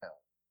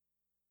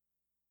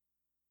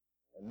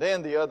And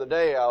then the other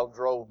day I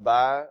drove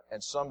by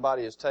and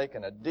somebody has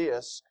taken a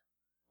disc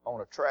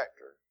on a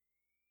tractor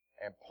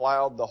and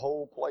plowed the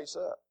whole place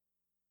up.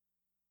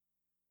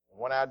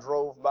 When I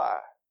drove by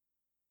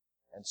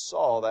and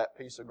saw that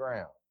piece of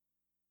ground,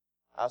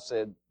 I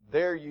said,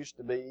 there used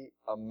to be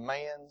a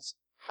man's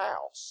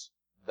house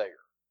there.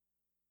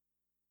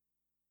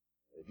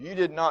 If you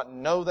did not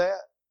know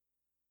that,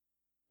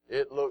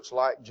 it looks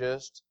like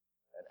just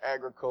an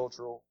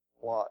agricultural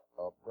plot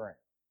of ground.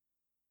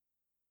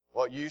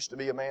 What used to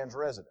be a man's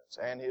residence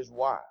and his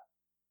wife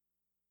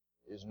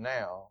is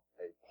now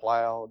a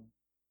plowed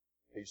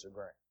piece of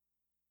ground.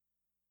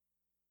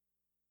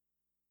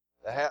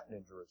 That happened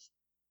in Jerusalem.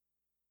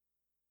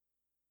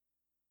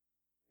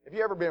 Have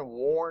you ever been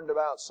warned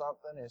about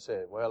something and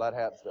said, well, that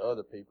happens to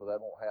other people,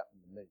 that won't happen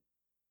to me?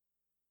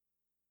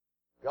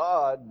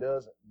 God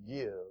doesn't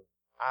give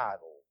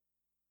idle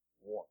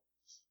warnings.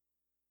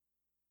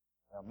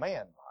 Now,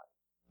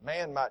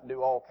 man might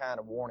do all kind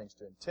of warnings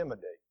to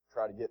intimidate,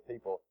 try to get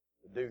people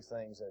to do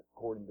things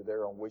according to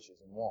their own wishes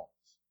and wants.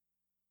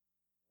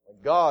 When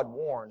God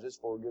warns, it's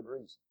for a good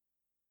reason.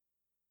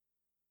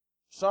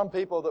 Some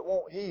people that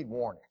won't heed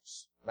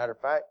warnings. Matter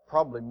of fact,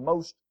 probably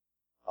most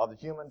of the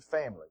human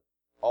family,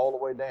 all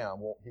the way down,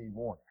 won't heed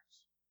warnings.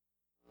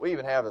 We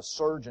even have a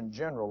Surgeon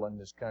General in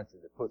this country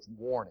that puts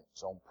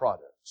warnings on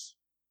products.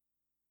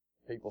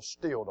 People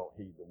still don't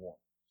heed the warnings.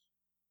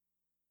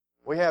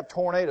 We have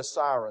tornado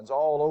sirens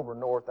all over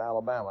North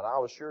Alabama. And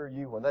I'll assure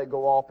you, when they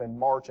go off in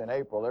March and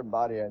April,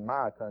 everybody in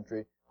my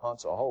country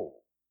hunts a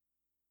hole.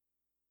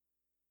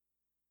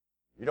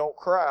 You don't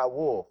cry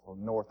wolf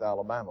from North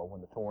Alabama when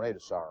the tornado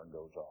siren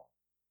goes off.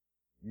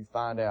 You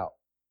find out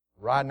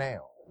right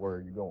now where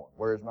are you going.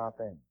 Where's my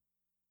family?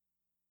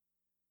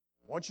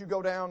 Once you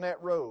go down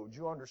that road,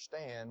 you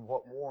understand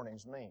what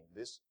warnings mean.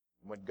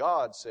 When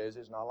God says,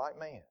 it's not like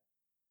man.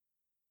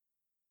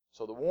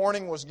 So the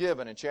warning was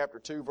given in chapter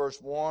 2, verse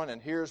 1, and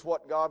here's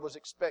what God was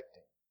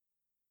expecting.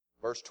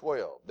 Verse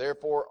 12,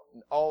 therefore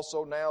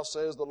also now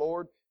says the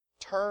Lord,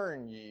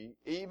 turn ye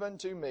even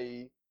to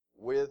me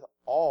with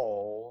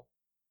all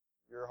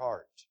your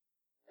heart.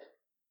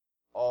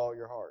 All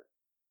your heart.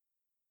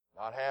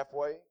 Not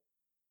halfway,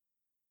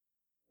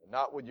 and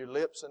not with your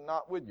lips and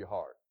not with your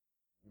heart.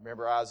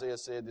 Remember Isaiah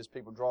said, this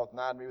people draweth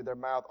nigh to me with their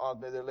mouth, on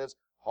me their lips,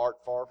 heart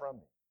far from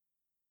me.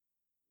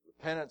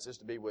 Repentance is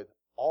to be with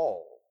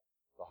all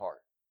the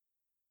heart.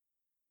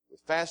 With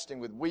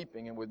fasting, with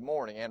weeping, and with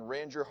mourning, and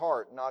rend your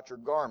heart, not your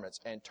garments,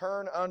 and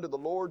turn unto the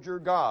Lord your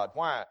God.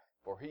 Why?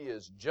 For He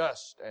is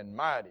just and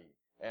mighty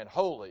and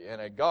holy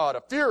and a God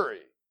of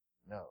fury.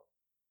 No.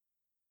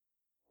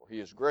 For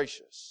He is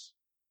gracious,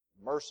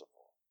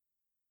 merciful,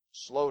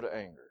 slow to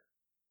anger,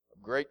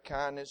 of great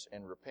kindness,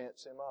 and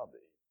repents Him of thee.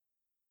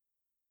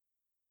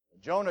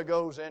 Jonah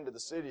goes into the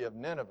city of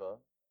Nineveh,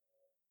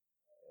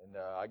 and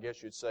I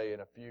guess you'd say in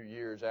a few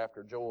years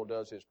after Joel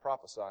does his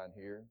prophesying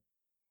here.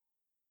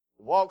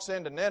 He walks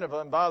into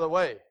Nineveh, and by the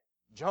way,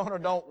 Jonah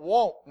don't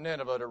want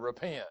Nineveh to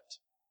repent.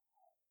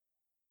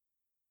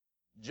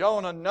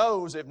 Jonah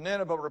knows if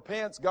Nineveh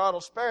repents, God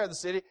will spare the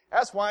city.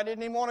 That's why he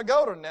didn't even want to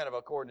go to Nineveh,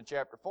 according to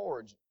chapter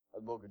 4 of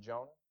the book of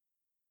Jonah.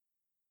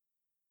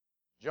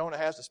 Jonah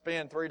has to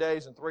spend 3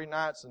 days and 3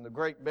 nights in the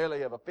great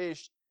belly of a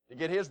fish to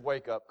get his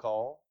wake-up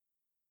call.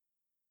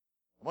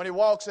 When he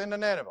walks into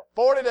Nineveh,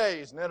 40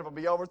 days, Nineveh will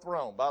be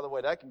overthrown. By the way,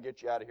 that can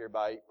get you out of here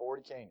by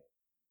 8:40, can't it?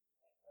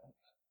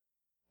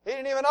 He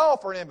didn't even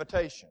offer an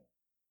invitation.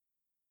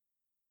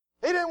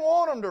 He didn't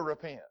want them to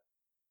repent.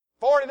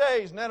 40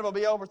 days, Nineveh will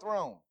be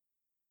overthrown.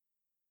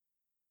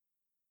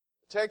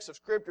 The text of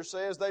Scripture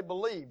says they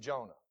believed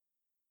Jonah.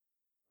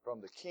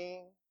 From the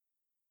king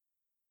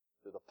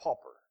to the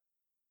pauper,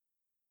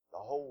 the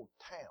whole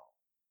town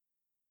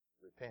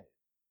repented.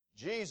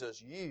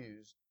 Jesus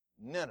used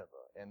Nineveh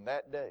in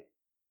that day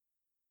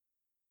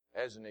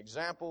as an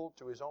example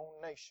to His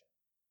own nation,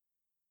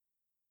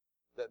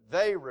 that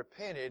they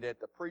repented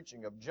at the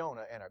preaching of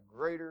Jonah, and a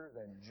greater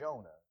than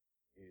Jonah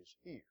is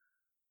here.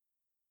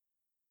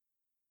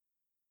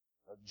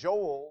 Now,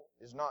 Joel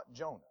is not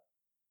Jonah.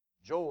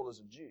 Joel is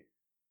a Jew.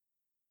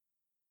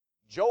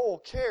 Joel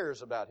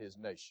cares about his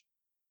nation.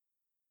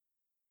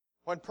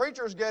 When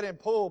preachers get in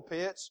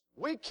pulpits,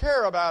 we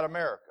care about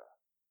America.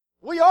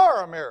 We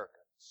are Americans.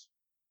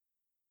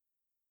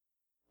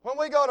 When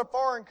we go to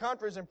foreign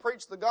countries and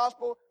preach the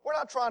gospel, we're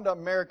not trying to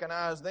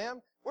Americanize them.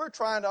 We're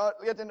trying to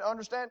get them to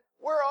understand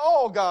we're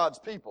all God's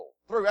people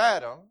through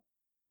Adam,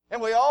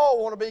 and we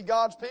all want to be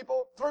God's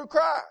people through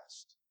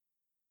Christ.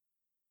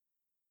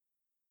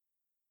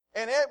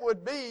 And it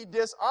would be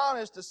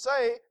dishonest to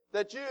say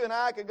that you and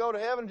I could go to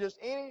heaven in just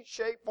any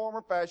shape, form,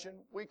 or fashion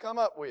we come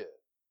up with.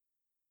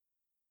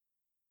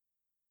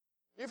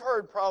 You've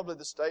heard probably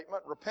the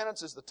statement,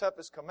 repentance is the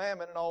toughest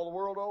commandment in all the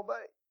world to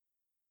obey.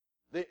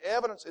 The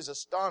evidence is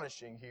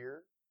astonishing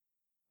here.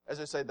 As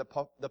I say,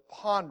 the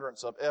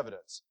ponderance of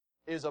evidence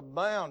is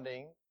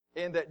abounding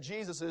in that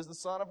Jesus is the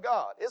Son of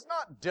God. It's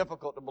not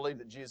difficult to believe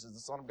that Jesus is the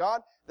Son of God.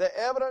 The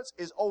evidence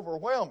is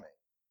overwhelming.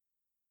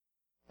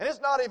 And it's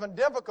not even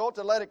difficult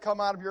to let it come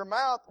out of your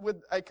mouth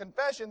with a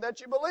confession that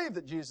you believe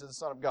that Jesus is the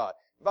Son of God.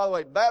 By the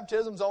way,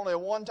 baptism is only a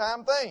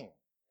one-time thing.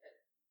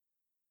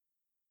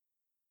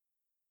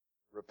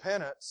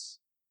 Repentance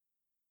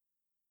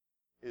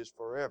is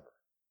forever.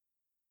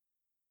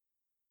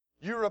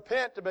 You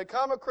repent to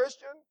become a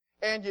Christian,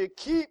 and you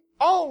keep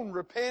on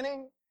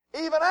repenting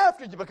even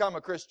after you become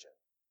a Christian.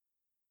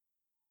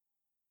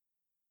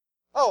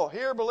 Oh,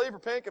 hear, believe,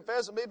 repent,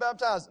 confess, and be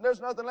baptized.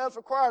 There's nothing else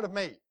required of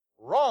me.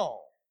 Wrong.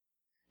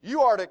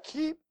 You are to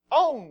keep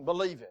on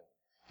believing.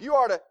 You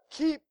are to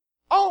keep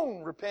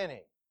on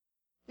repenting.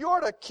 You are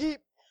to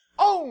keep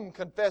on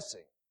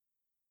confessing.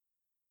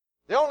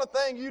 The only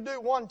thing you do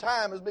one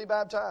time is be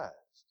baptized.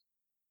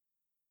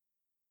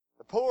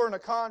 The poor and the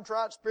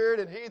contrite spirit,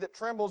 and he that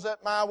trembles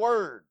at my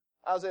word.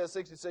 Isaiah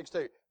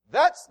 66:2.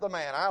 That's the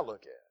man I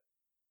look at.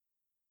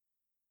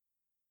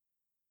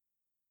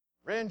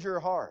 Rend your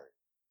heart,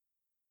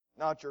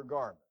 not your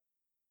garment.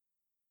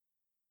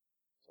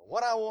 So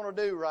what I want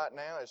to do right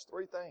now is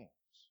three things.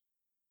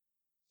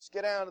 Let's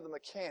get down to the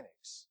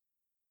mechanics.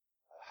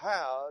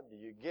 How do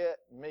you get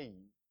me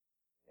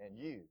and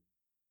you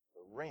to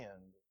rend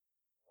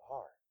the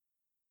heart?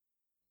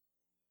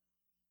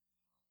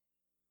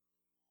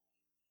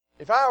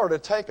 If I were to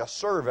take a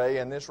survey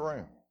in this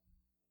room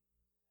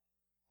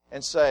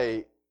and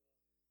say,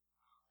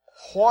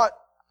 what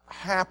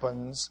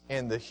happens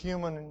in the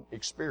human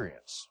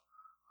experience,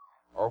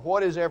 or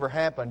what has ever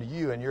happened to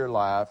you in your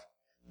life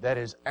that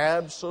has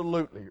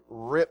absolutely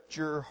ripped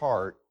your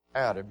heart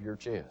out of your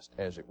chest,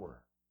 as it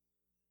were?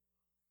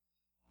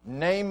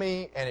 Name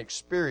me an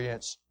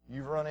experience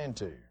you've run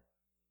into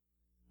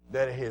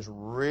that has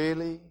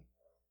really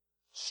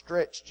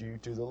stretched you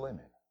to the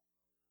limit.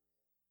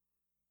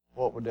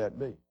 What would that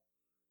be?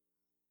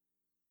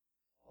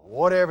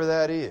 Whatever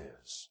that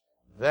is,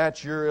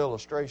 that's your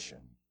illustration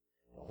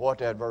of what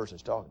that verse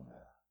is talking about.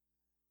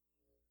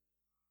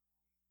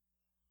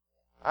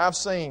 I've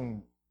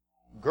seen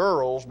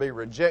girls be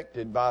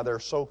rejected by their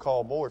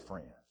so-called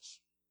boyfriends.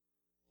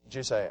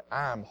 You say,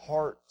 I'm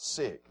heart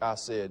sick. I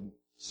said,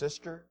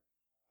 sister,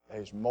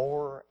 there's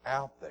more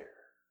out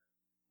there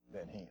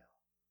than him.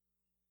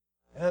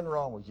 There's nothing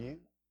wrong with you.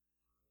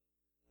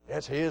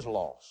 That's his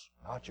loss,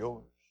 not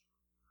yours.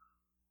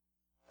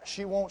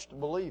 She wants to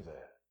believe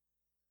that.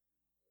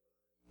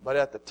 But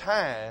at the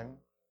time,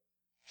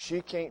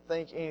 she can't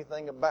think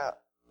anything about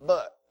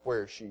but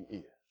where she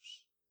is.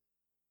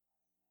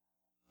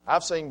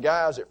 I've seen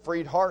guys at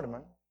Freed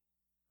Hardeman,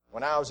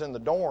 when I was in the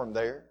dorm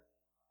there,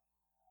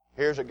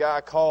 here's a guy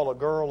call a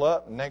girl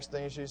up, and next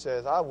thing she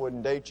says, I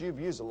wouldn't date you if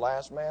you was the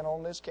last man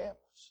on this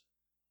campus.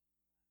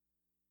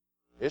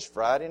 It's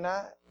Friday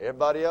night.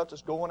 Everybody else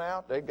is going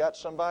out. They've got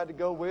somebody to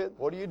go with.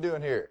 What are you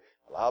doing here?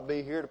 Well, I'll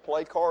be here to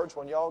play cards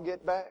when y'all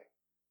get back.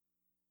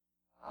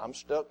 I'm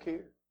stuck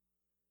here.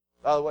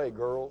 By the way,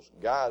 girls,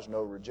 guys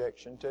know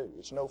rejection too.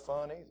 It's no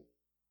fun either.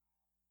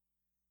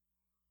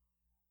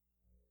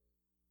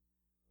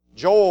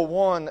 Joel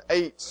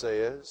 1:8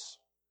 says,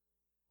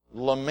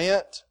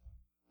 lament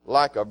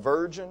like a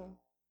virgin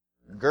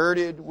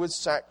girded with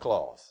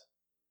sackcloth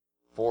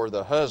for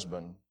the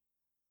husband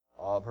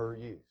of her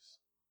youth.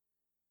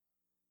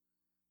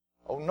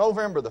 On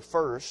November the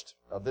 1st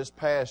of this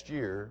past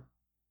year,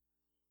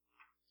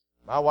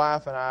 my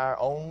wife and our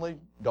only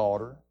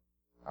daughter,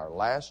 our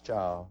last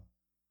child,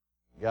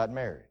 got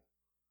married.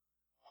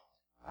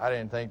 I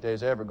didn't think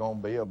there's ever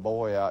going to be a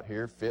boy out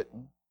here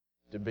fitting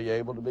to be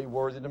able to be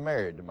worthy to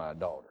marry to my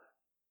daughter.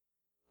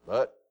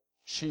 But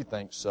she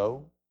thinks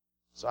so,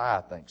 so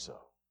I think so.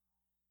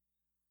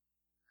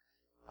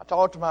 I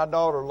talked to my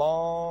daughter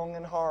long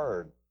and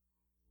hard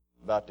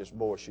about this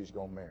boy she's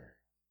going to marry.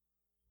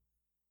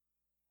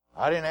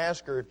 I didn't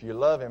ask her, if you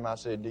love him, I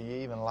said, do you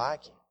even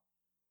like him?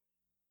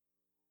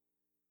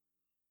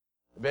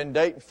 They've been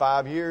dating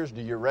 5 years.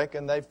 Do you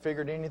reckon they've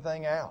figured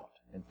anything out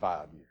in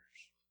 5 years?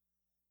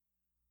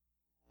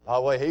 By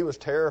the way, he was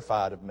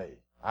terrified of me.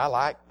 I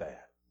liked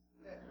that.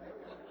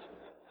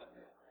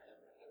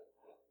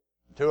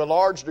 To a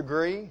large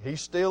degree, he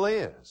still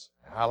is.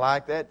 I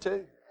like that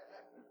too.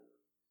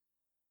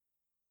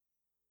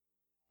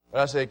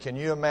 But I said, can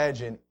you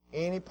imagine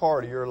any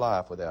part of your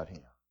life without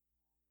him?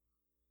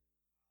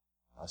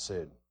 I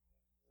said,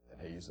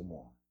 and he's the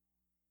one.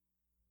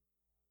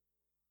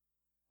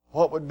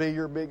 What would be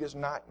your biggest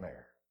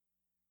nightmare?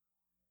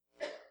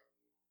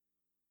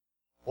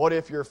 What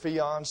if your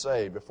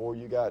fiancé, before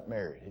you got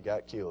married, he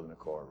got killed in a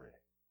car wreck?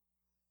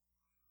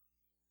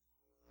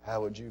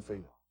 How would you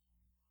feel?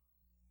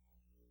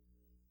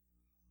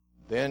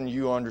 Then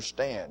you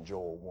understand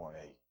Joel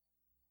 1:8.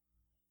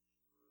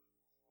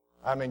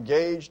 I'm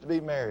engaged to be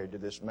married to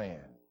this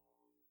man,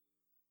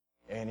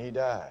 and he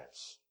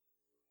dies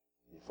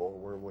before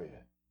we're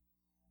wed.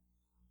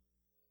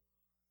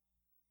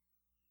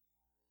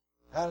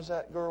 How does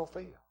that girl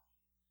feel?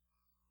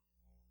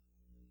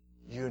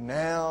 You're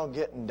now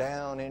getting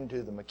down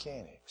into the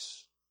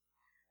mechanics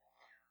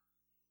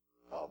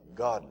of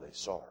godly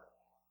sorrow.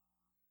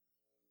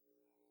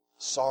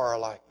 Sorrow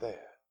like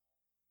that.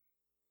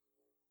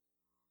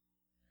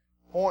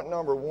 Point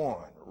number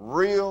one,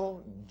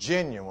 real,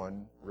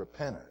 genuine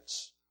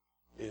repentance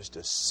is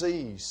to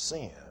see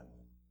sin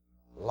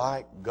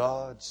like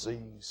God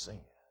sees sin.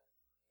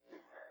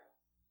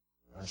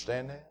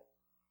 Understand that?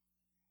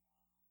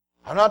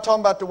 I'm not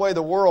talking about the way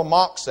the world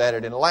mocks at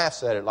it and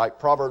laughs at it like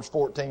Proverbs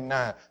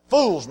 14:9.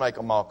 Fools make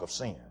a mock of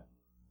sin.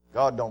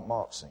 God don't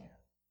mock sin.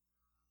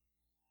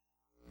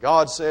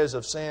 God says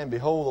of sin,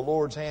 behold, the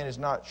Lord's hand is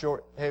not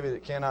short, heavy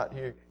that cannot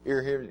hear,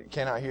 ear heavy that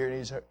cannot hear, and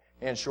his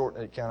hand short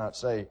that it cannot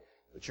save.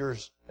 But your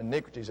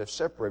iniquities have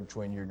separated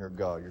between you and your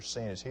God. Your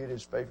sin has hid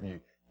His face from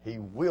you. He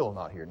will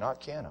not hear, not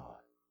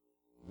cannot,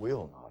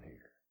 will not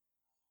hear.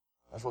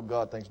 That's what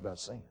God thinks about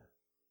sin.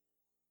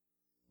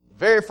 The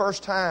very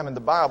first time in the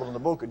Bible, in the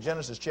book of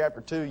Genesis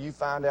chapter 2, you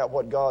find out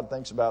what God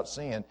thinks about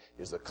sin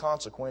is the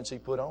consequence He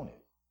put on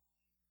it.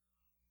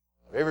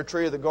 Of every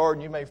tree of the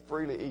garden you may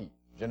freely eat.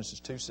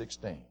 Genesis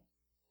 2:16.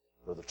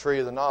 But the tree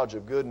of the knowledge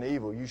of good and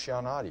evil you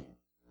shall not eat.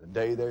 The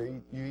day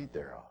you eat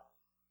thereof,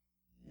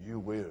 you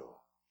will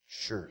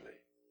surely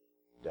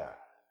die.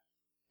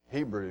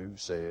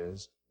 Hebrews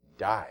says,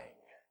 dying,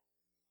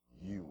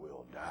 you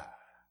will die.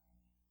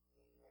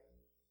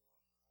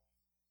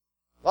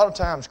 A lot of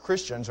times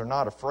Christians are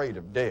not afraid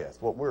of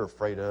death. What we're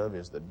afraid of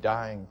is the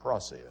dying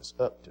process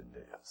up to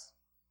death.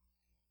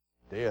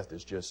 Death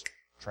is just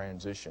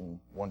transition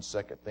 1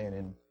 second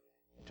then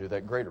into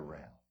that greater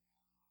realm.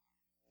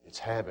 It's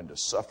having to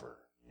suffer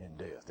in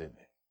death, isn't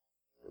it?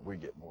 That we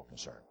get more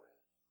concerned with.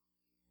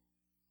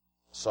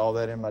 I saw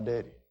that in my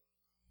daddy.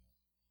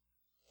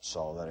 I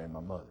saw that in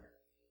my mother.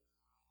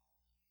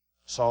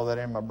 I saw that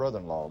in my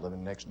brother-in-law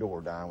living next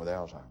door dying with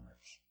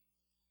Alzheimer's.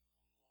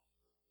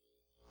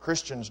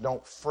 Christians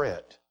don't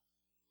fret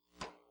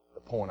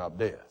the point of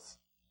death.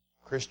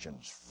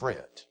 Christians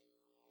fret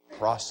the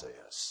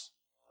process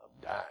of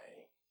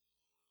dying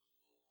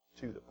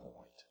to the point.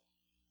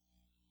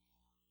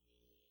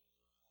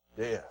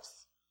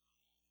 Death.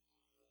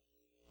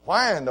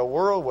 Why in the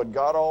world would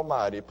God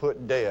Almighty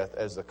put death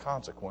as the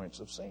consequence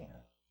of sin?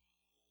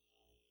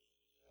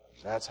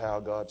 That's how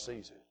God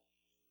sees it.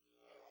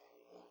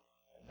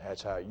 And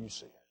that's how you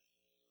see it.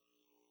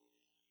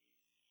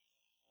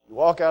 You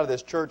walk out of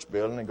this church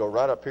building and go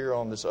right up here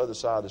on this other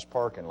side of this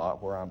parking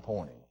lot where I'm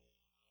pointing.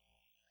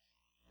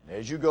 And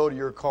as you go to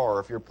your car,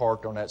 if you're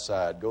parked on that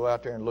side, go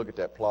out there and look at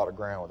that plot of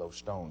ground with those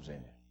stones in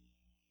it.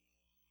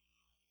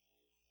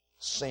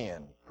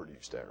 Sin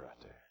produced that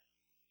right there.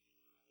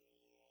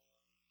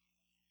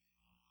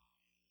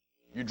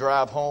 You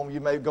drive home, you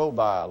may go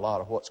by a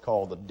lot of what's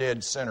called the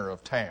dead center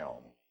of town.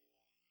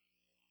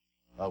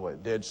 By the way, the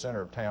dead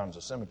center of town is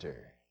a cemetery.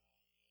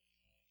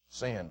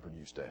 Sin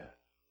produced that.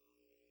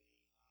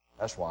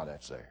 That's why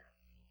that's there.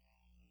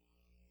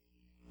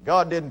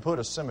 God didn't put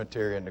a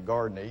cemetery in the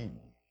Garden of Eden.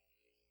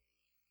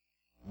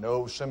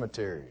 No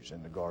cemeteries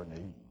in the Garden of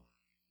Eden.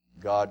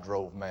 God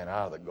drove man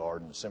out of the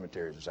garden. The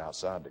cemeteries is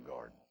outside the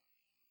garden.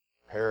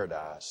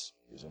 Paradise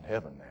is in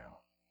heaven now.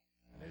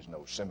 And there's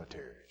no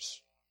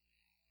cemeteries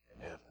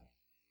in heaven.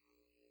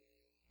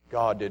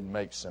 God didn't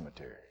make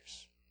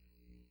cemeteries.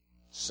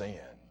 Sin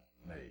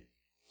made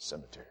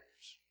cemeteries.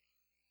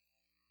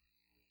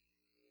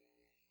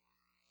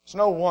 It's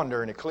no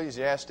wonder in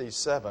Ecclesiastes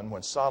 7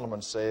 when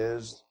Solomon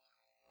says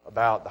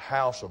about the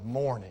house of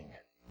mourning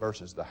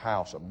versus the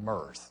house of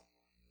mirth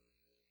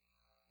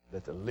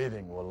that the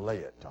living will lay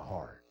it to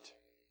heart.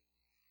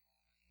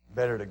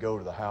 Better to go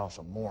to the house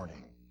of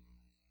mourning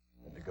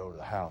than to go to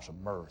the house of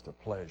mirth or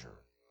pleasure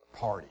or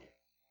party.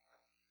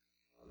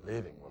 The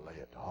living will lay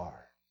it to heart.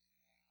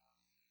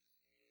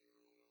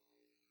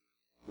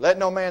 Let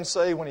no man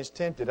say when he's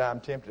tempted, I am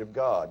tempted of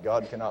God.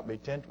 God cannot be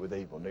tempted with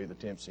evil, neither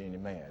tempts he any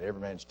man. Every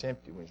man's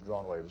tempted when he's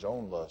drawn away of his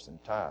own lust and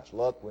enticed.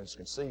 Lust, when it's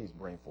conceived,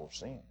 brings forth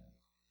sin.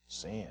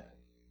 Sin,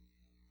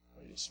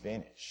 when it is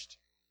finished,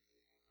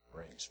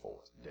 brings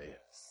forth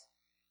death.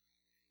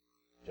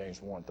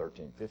 James 1,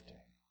 13, 15.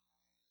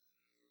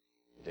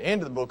 At the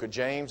end of the book of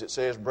James, it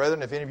says,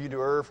 Brethren, if any of you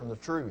do err from the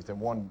truth,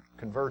 and one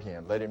convert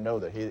him, let him know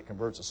that he that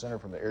converts a sinner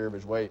from the error of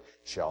his way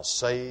shall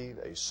save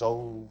a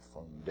soul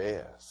from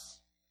death.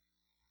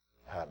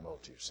 How to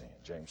multitude of sin.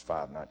 James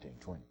 5, 19,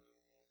 20.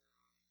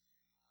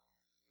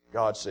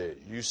 God said,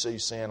 you see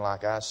sin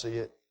like I see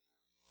it?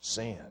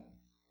 Sin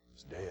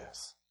is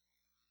death.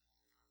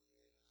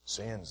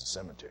 Sin's the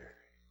cemetery.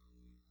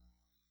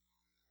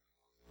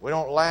 We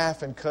don't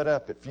laugh and cut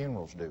up at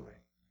funerals, do we?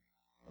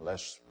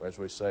 Unless, as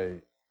we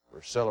say,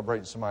 we're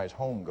celebrating somebody's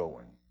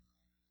homegoing.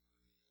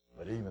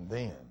 But even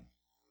then,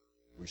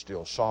 we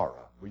still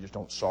sorrow. We just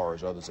don't sorrow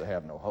as others that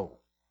have no hope.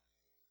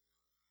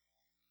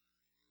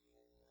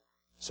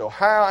 So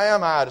how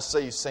am I to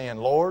see sin,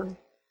 Lord?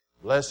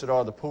 Blessed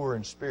are the poor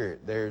in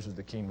spirit. Theirs is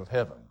the kingdom of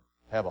heaven.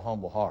 Have a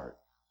humble heart.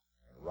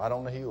 Right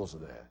on the heels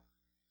of that,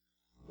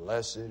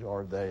 blessed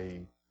are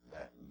they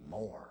that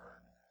mourn.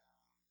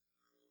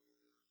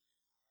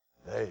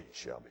 They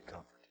shall be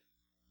comforted.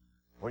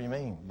 What do you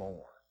mean,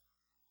 mourn?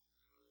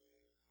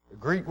 The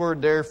Greek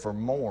word there for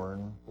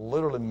mourn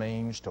literally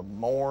means to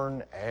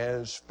mourn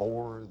as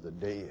for the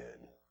dead.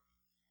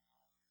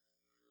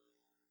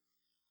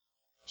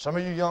 Some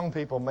of you young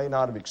people may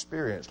not have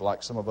experienced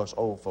like some of us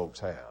old folks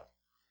have.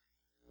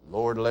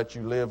 Lord, let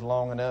you live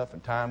long enough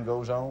and time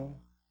goes on,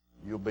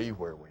 you'll be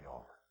where we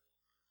are.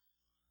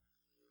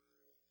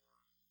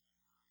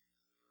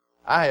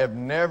 I have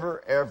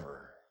never,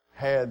 ever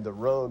had the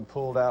rug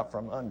pulled out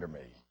from under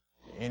me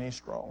any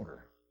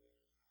stronger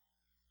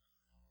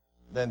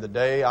than the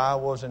day I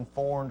was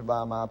informed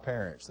by my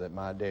parents that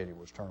my daddy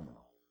was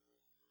terminal.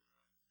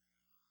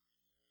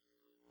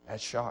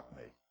 That shocked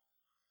me.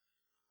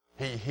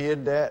 He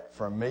hid that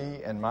from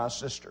me and my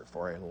sister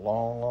for a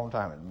long, long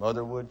time, and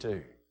Mother would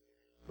too.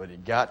 But he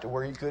got to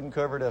where he couldn't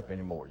cover it up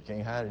anymore. You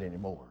can't hide it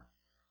anymore.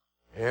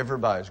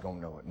 Everybody's going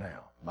to know it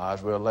now. Might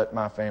as well let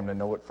my family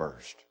know it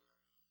first.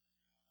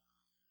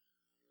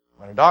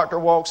 When a doctor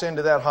walks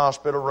into that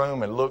hospital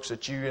room and looks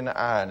at you in the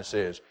eye and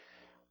says,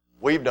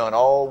 we've done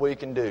all we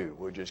can do.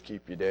 We'll just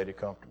keep your daddy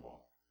comfortable.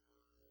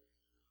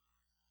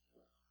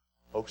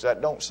 Folks,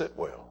 that don't sit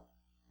well,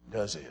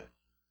 does it?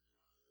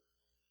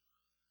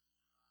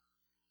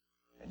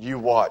 And you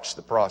watch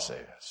the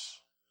process.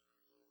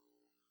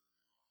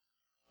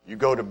 You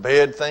go to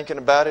bed thinking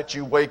about it.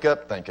 You wake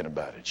up thinking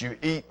about it. You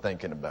eat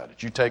thinking about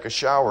it. You take a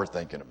shower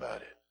thinking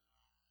about it.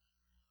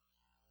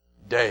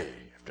 Day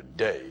after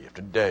day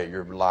after day,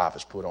 your life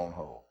is put on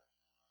hold.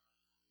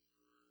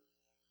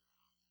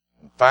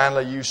 And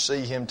finally, you see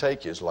him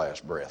take his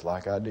last breath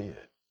like I did.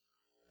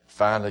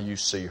 Finally, you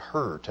see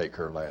her take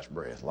her last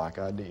breath like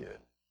I did.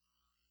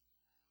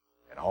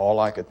 And all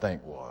I could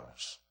think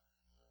was,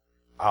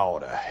 I ought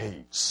to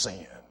hate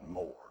sin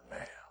more now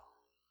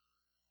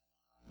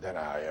than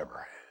I ever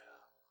have.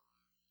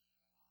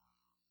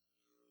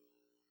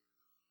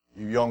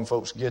 You young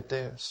folks get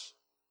this?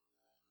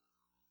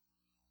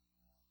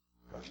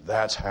 Because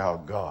that's how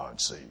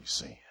God sees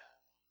sin.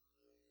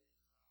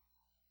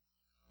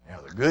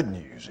 Now the good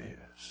news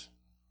is,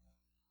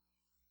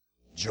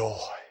 joy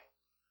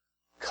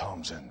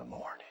comes in the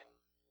morning.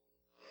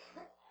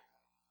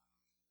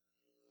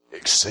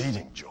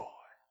 Exceeding joy.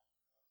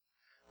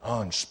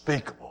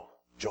 Unspeakable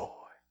joy.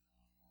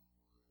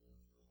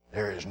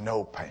 There is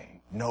no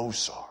pain, no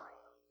sorrow,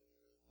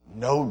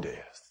 no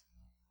death,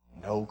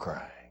 no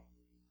crying.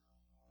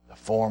 The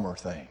former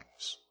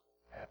things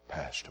have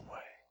passed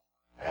away.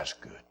 That's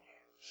good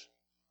news.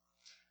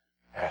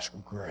 That's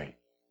great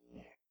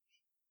news.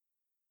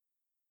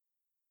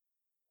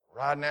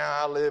 Right now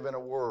I live in a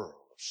world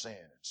of sin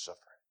and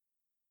suffering.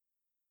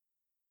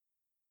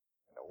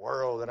 And the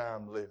world that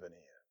I'm living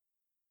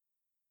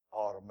in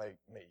ought to make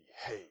me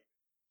hate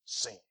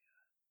sin.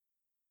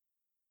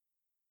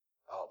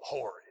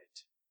 Abhor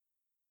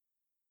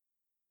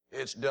it.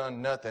 It's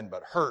done nothing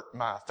but hurt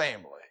my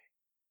family.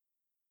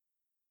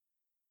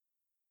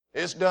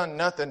 It's done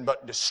nothing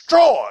but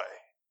destroy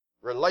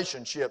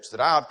relationships that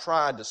I've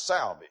tried to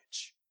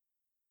salvage.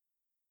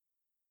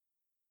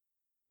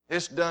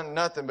 It's done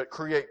nothing but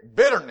create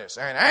bitterness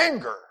and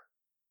anger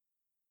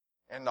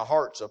in the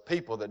hearts of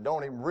people that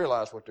don't even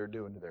realize what they're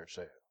doing to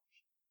themselves.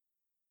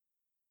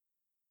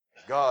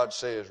 God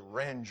says,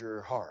 rend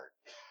your heart,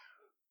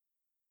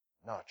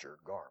 not your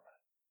garment.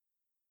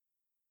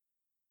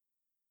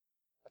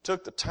 I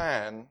took the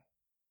time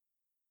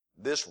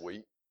this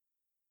week,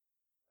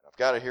 I've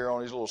got it here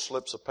on these little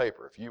slips of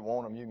paper. If you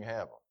want them, you can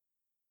have them.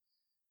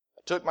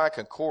 I took my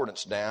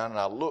concordance down and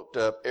I looked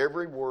up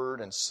every word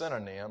and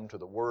synonym to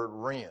the word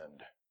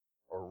rend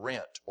or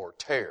rent or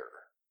tear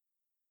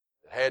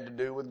that had to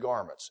do with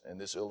garments in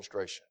this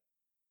illustration.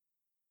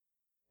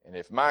 And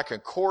if my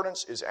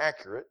concordance is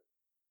accurate,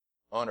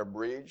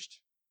 unabridged,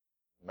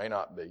 may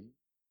not be,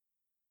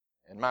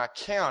 and my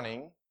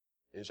counting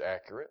is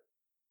accurate,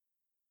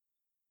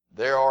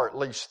 there are at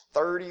least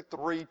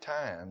 33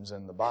 times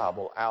in the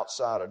Bible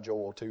outside of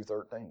Joel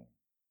 2:13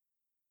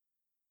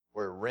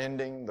 where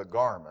rending the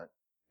garment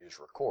is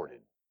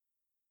recorded.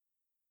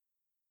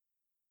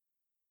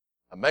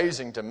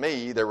 Amazing to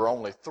me, there were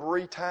only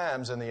 3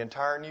 times in the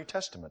entire New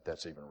Testament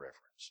that's even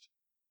referenced.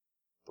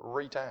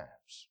 3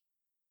 times.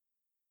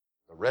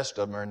 The rest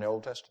of them are in the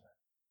Old Testament.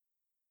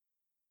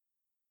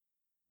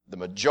 The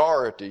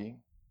majority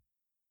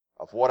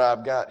of what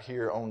I've got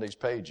here on these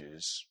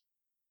pages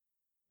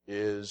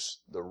is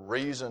the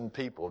reason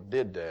people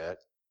did that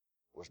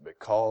was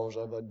because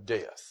of a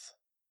death.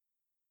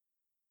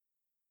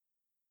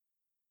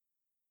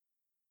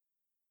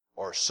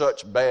 Or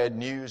such bad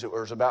news that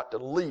was about to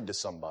lead to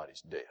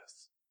somebody's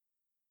death.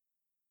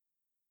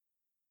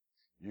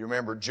 You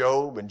remember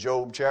Job in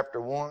Job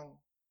chapter 1?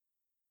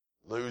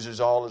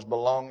 Loses all his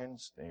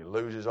belongings, and he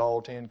loses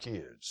all 10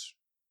 kids.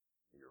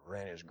 He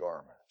rent his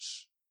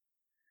garments.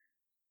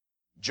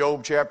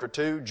 Job chapter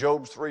 2,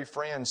 Job's 3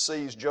 friends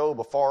sees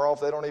Job afar off.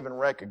 They don't even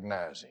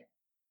recognize him.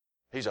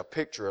 He's a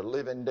picture of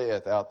living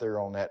death out there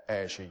on that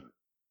ash heap.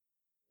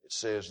 It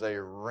says they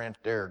rent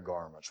their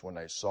garments when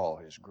they saw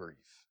his grief.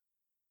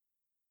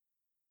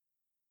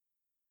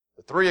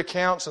 The 3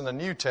 accounts in the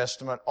New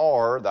Testament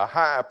are the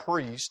high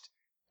priest,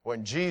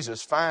 when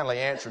Jesus finally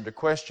answered the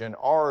question,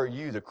 are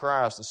you the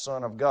Christ, the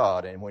Son of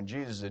God? And when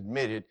Jesus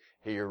admitted,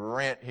 he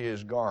rent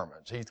his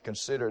garments. He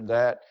considered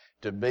that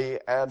to be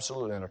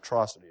absolutely an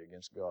atrocity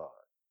against God.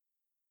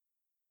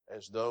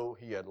 as though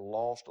he had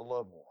lost a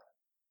loved one.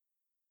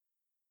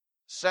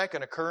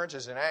 Second occurrence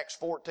is in Acts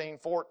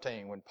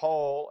 14:14, when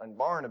Paul and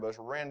Barnabas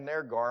rend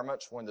their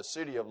garments when the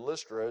city of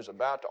Lystra is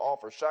about to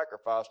offer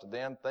sacrifice to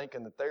them,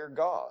 thinking that they're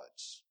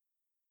gods.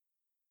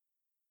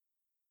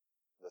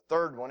 The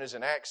third one is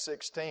in Acts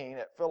 16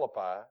 at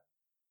Philippi,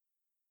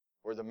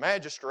 where the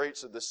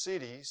magistrates of the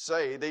city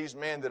say these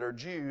men that are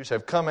Jews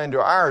have come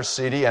into our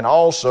city and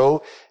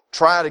also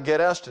try to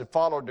get us to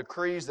follow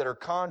decrees that are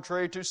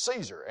contrary to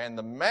Caesar. And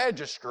the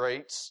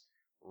magistrates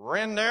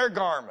rend their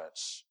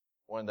garments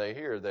when they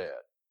hear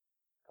that,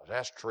 because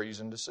that's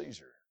treason to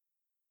Caesar.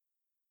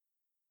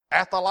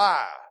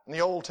 Athaliah in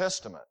the Old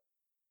Testament.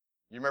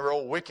 You remember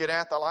old wicked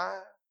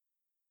Athaliah?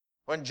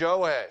 When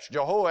Jehoash,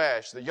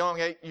 the young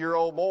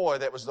 8-year-old boy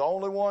that was the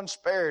only one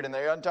spared in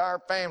their entire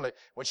family,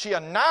 when she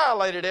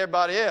annihilated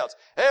everybody else,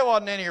 there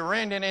wasn't any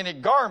rending any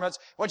garments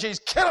when she's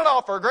killing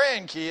off her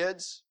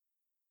grandkids.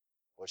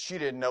 What she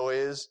didn't know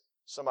is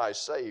somebody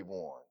saved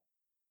one.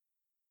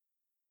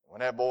 When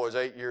that boy was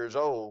 8 years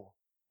old,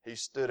 he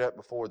stood up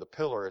before the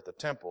pillar at the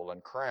temple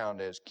and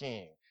crowned as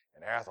king.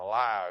 And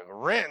Athaliah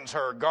rends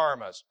her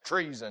garments.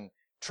 Treason.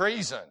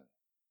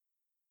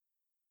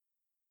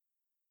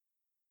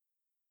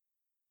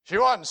 She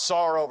wasn't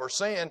sorry over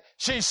sin.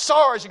 She's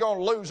sorry she's going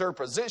to lose her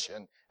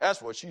position.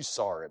 That's what she's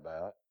sorry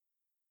about.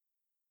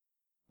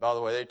 By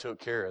the way, they took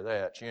care of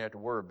that. She didn't have to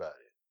worry about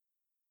it.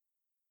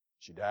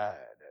 She died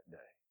that day.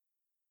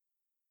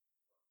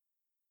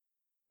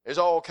 There's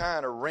all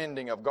kind of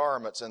rending of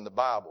garments in the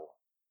Bible.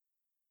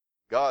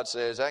 God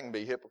says that can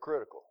be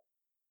hypocritical.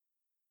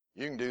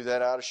 You can do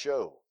that out of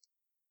show.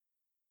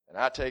 And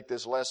I take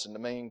this lesson to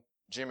mean,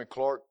 Jimmy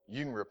Clark,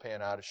 you can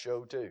repent out of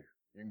show too.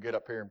 You can get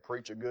up here and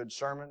preach a good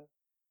sermon.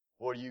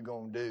 What are you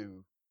going to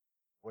do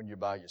when you're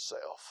by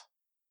yourself?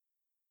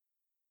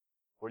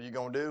 What are you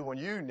going to do when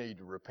you need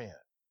to repent?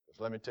 Because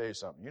let me tell you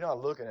something. You're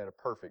not looking at a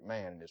perfect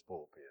man in this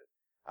pulpit.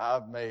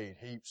 I've made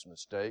heaps of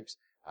mistakes.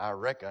 I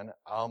reckon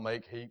I'll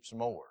make heaps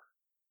more.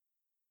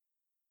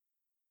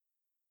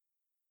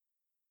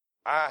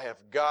 I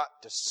have got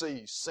to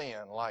see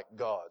sin like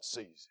God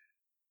sees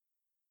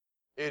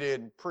it. It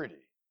isn't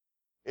pretty.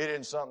 It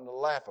isn't something to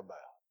laugh about.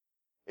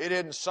 It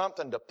isn't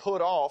something to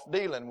put off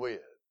dealing with.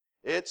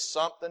 It's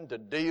something to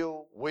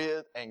deal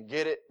with and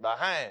get it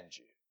behind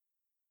you.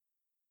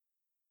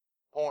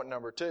 Point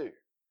number 2.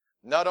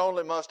 Not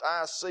only must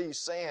I see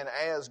sin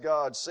as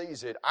God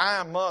sees it,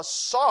 I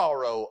must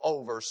sorrow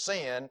over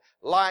sin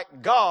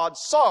like God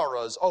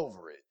sorrows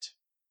over it.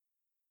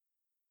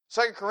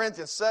 2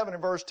 Corinthians 7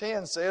 and verse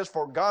 10 says,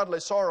 "For godly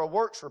sorrow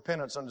works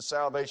repentance unto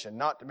salvation,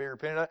 not to be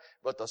repented of,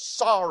 but the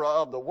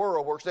sorrow of the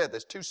world works death."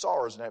 There's 2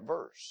 sorrows in that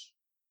verse.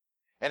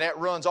 And that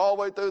runs all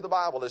the way through the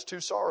Bible. There's 2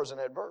 sorrows in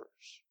that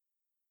verse.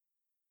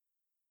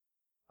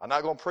 I'm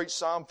not going to preach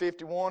Psalm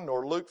 51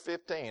 nor Luke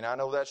 15. I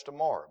know that's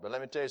tomorrow. But let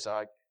me tell you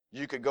something.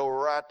 You could go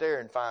right there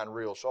and find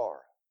real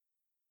sorrow.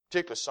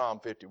 Particularly Psalm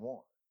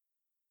 51.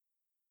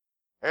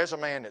 There's a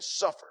man that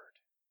suffered.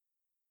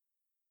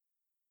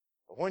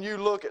 But when you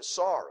look at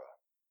sorrow,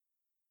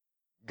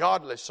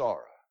 godly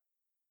sorrow.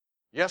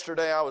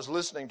 Yesterday I was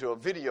listening to a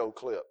video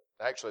clip.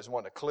 Actually, it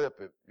wasn't a clip.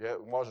 It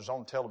was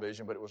on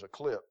television, but it was a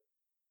clip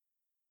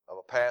of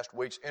a past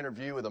week's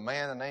interview with a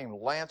man named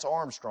Lance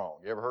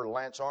Armstrong. You ever heard of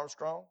Lance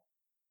Armstrong?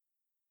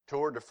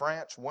 Tour de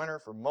France winner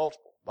for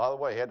multiple. By the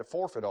way, he had to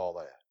forfeit all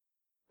that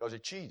because he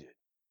cheated.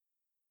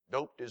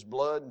 Doped his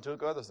blood and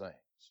took other things.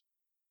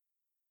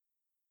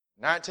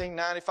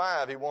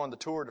 1995, he won the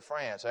Tour de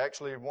France.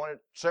 Actually, he won it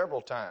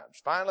several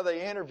times. Finally,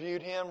 they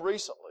interviewed him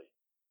recently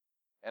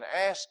and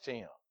asked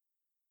him,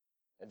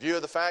 in view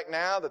of the fact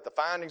now that the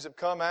findings have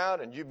come out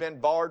and you've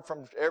been barred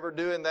from ever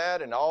doing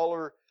that and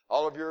all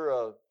of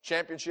your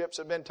championships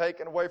have been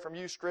taken away from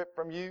you, stripped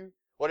from you,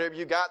 whatever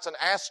you got's an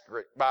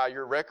asterisk by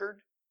your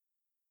record.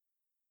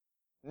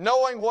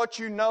 Knowing what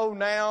you know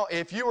now,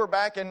 if you were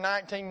back in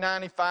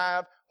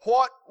 1995,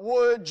 what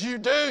would you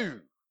do?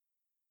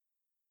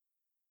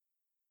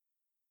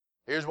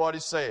 Here's what he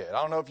said. I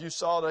don't know if you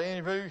saw the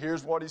interview.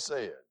 Here's what he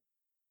said.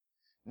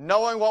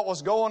 Knowing what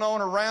was going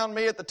on around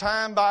me at the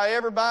time by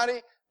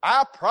everybody,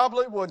 I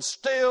probably would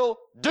still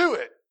do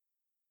it.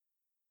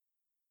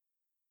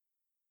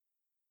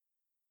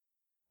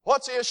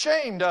 What's he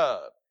ashamed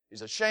of?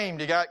 He's ashamed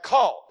he got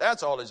caught.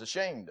 That's all he's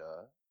ashamed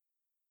of.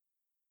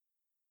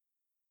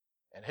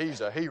 And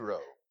he's a hero.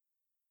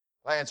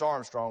 Lance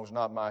Armstrong's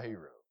not my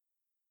hero.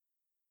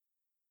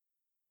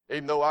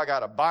 Even though I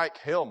got a bike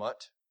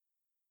helmet,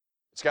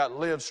 it's got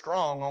 "Live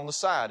Strong" on the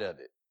side of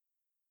it.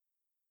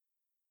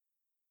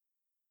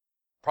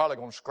 Probably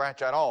going to scratch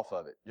that off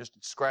of it. Just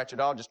scratch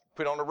it off, just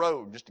put it on the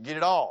road, just to get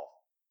it off.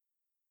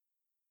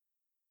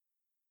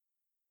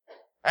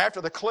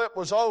 After the clip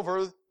was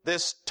over,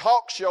 this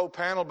talk show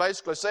panel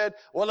basically said,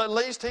 well, at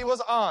least he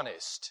was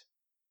honest.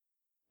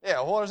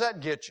 Yeah, what does that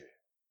get you?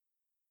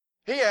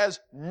 He has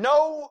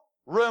no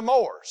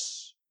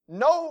remorse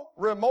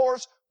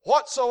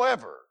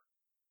whatsoever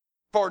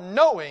for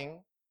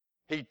knowing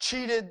he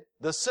cheated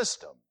the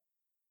system.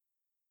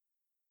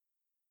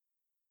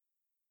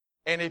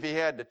 And if he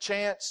had the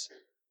chance,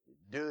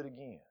 he'd do it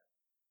again.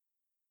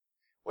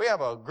 We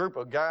have a group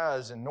of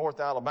guys in North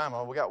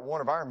Alabama. We got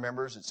one of our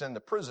members that's in the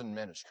prison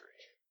ministry.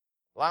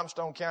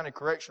 Limestone County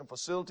Correctional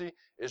Facility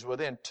is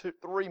within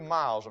 3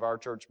 miles of our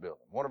church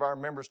building. One of our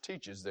members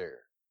teaches there,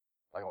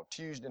 like on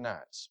Tuesday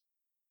nights.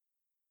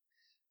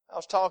 I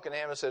was talking to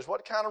him and says,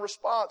 what kind of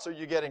response are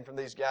you getting from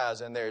these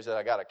guys in there? He said,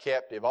 I got a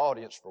captive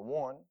audience for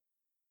one.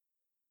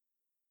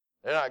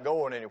 They're not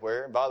going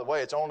anywhere. And by the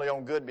way, it's only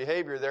on good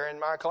behavior. They're in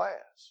my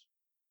class.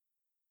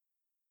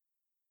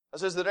 I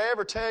says, did I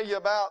ever tell you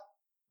about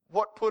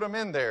what put them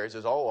in there? He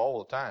says, oh,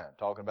 all the time.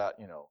 Talking about,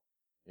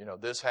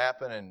 this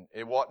happened and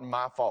it wasn't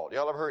my fault.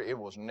 Y'all ever heard? It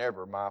was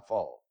never my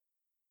fault.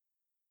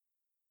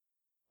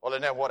 Well,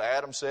 isn't that what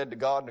Adam said to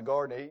God in the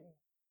Garden of Eden?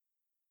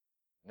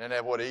 And isn't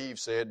that what Eve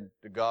said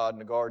to God in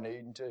the Garden of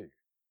Eden too?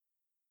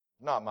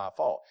 Not my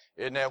fault.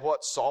 Isn't that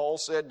what Saul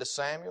said to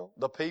Samuel?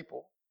 The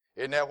people.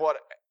 Isn't that what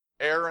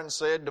Aaron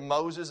said to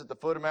Moses at the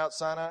foot of Mount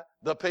Sinai?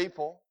 The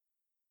people.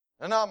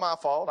 And not my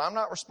fault. I'm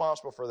not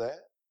responsible for that.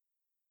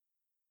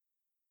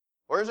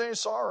 Where's any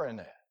sorrow in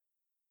that?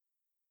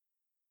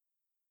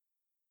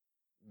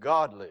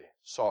 Godly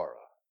sorrow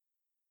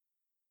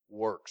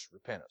works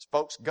repentance.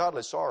 Folks,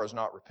 godly sorrow is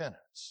not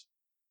repentance.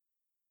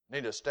 You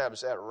need to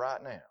establish that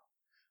right now.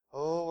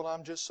 Oh, well,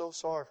 I'm just so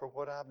sorry for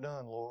what I've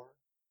done, Lord.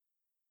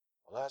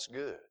 Well, that's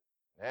good.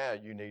 Now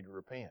you need to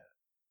repent.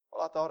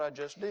 Well, I thought I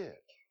just did.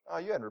 Oh,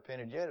 you hadn't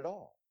repented yet at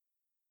all.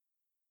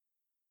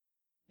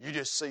 You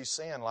just see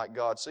sin like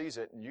God sees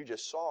it, and you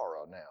just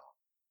sorrow now,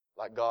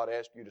 like God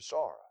asked you to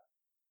sorrow.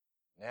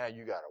 Now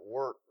you got to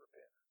work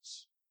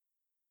repentance.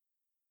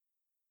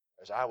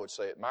 As I would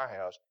say at my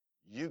house,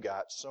 you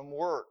got some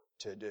work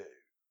to do.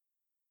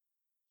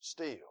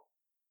 Still,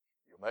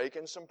 you're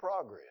making some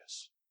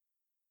progress.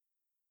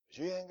 But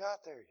you ain't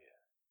got there yet.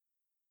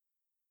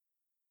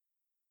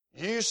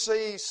 You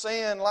see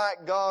sin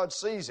like God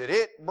sees it.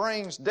 It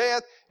brings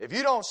death. If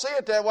you don't see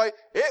it that way,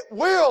 it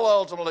will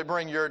ultimately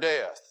bring your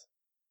death.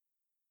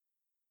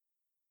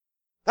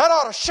 That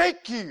ought to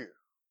shake you.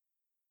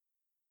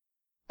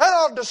 That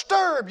ought to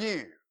disturb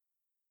you.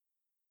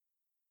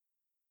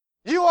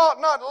 You ought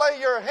not lay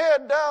your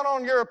head down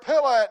on your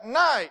pillow at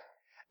night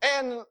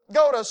and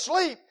go to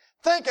sleep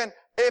thinking,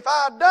 if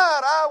I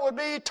died, I would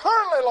be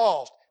eternally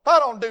lost if I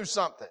don't do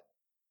something.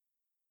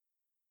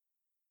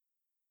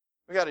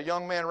 We got a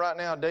young man right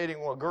now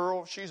dating a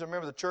girl. She's a member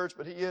of the church,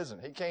 but he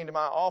isn't. He came to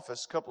my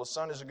office a couple of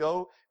Sundays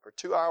ago. For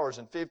 2 hours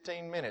and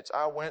 15 minutes,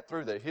 I went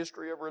through the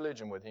history of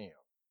religion with him.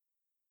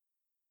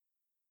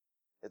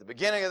 At the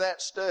beginning of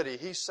that study,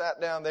 he sat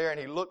down there and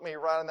he looked me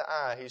right in the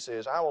eye. He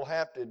says, I will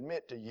have to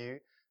admit to you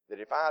that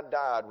if I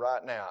died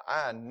right now,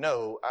 I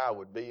know I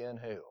would be in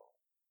hell.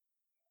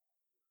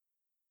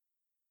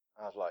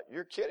 I was like,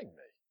 you're kidding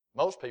me.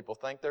 Most people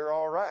think they're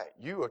all right.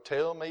 You will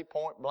tell me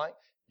point blank,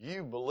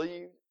 you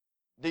believe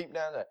deep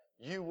down that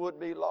you would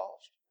be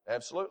lost?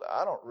 Absolutely.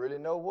 I don't really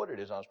know what it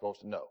is I'm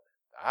supposed to know.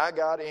 I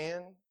got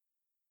in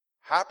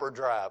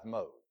hyperdrive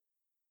mode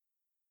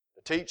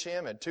to teach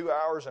him in 2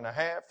 hours and a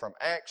half from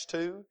Acts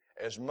 2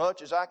 as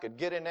much as I could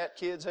get in that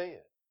kid's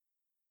head.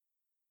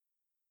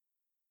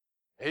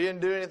 He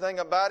didn't do anything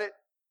about it,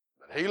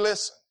 but he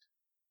listened.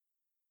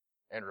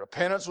 And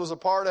repentance was a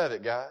part of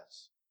it,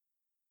 guys.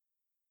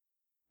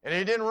 And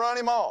he didn't run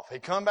him off. He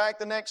come back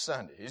the next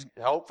Sunday.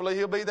 Hopefully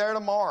he'll be there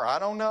tomorrow. I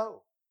don't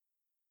know.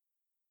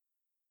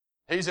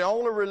 He's the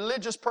only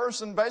religious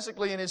person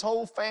basically in his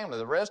whole family.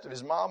 The rest of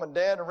his mom and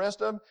dad and the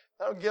rest of them,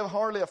 they don't give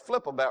hardly a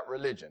flip about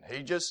religion.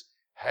 He just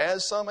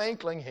has some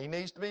inkling he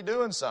needs to be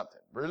doing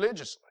something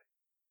religiously.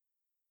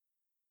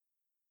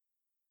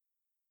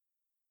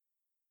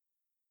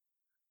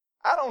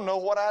 I don't know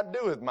what I'd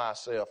do with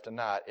myself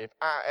tonight if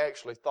I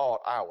actually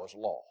thought I was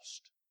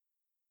lost.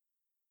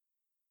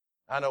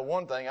 I know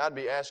one thing, I'd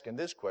be asking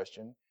this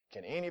question,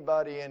 can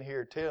anybody in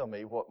here tell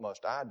me what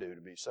must I do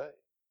to be saved?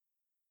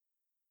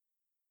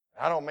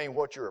 I don't mean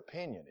what your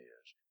opinion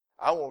is.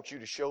 I want you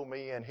to show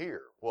me in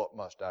here what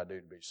must I do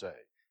to be saved.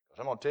 Because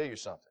I'm going to tell you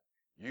something.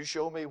 You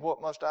show me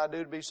what must I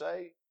do to be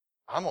saved,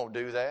 I'm going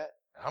to do that.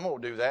 I'm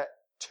going to do that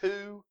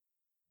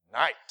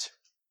tonight.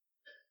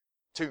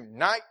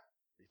 Tonight,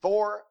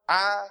 before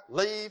I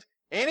leave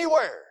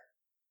anywhere.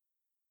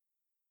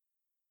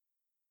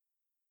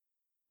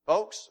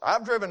 Folks,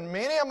 I've driven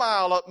many a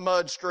mile up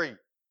Mud Street.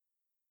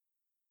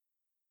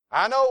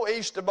 I know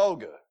East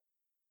Aboga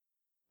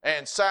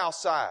and South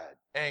Side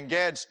and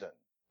Gadsden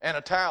and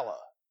Atala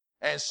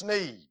and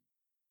Sneed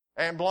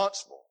and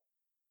Bluntsville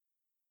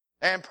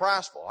and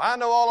Priceville. I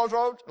know all those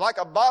roads like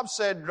a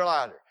bobsled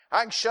glider.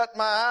 I can shut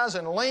my eyes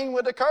and lean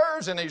with the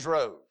curves in these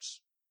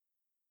roads.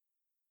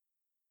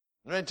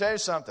 Let me tell you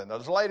something.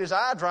 Those ladies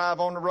I drive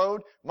on the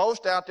road,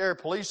 most out there are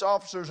police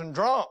officers and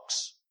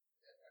drunks.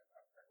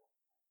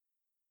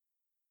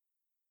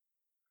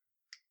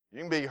 You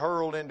can be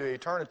hurled into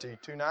eternity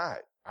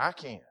tonight. I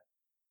can.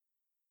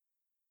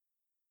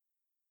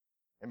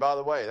 And by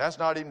the way, that's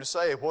not even to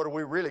say what are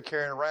we really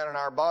carrying around in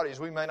our bodies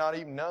we may not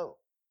even know.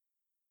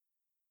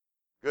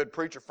 Good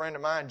preacher friend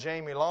of mine,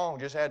 Jamie Long,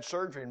 just had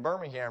surgery in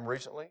Birmingham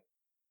recently.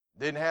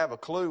 Didn't have a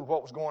clue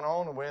what was going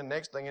on, and when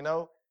next thing you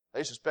know,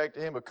 they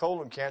suspected him of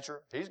colon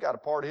cancer. He's got a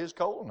part of his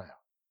colon now.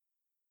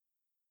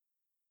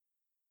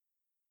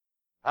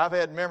 I've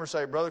had members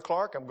say, Brother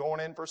Clark, I'm going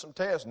in for some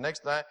tests.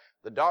 Next thing,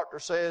 the doctor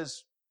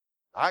says,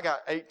 I got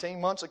 18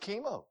 months of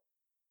chemo.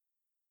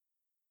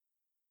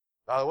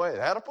 By the way,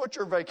 that'll put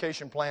your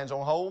vacation plans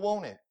on hold,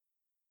 won't it?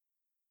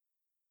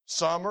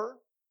 Summer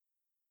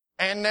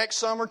and next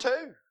summer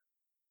too.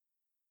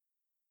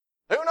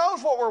 Who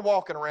knows what we're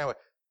walking around with?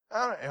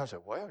 I said,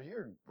 well,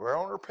 we're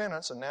on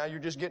repentance, and now you're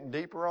just getting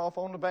deeper off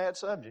on the bad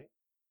subject.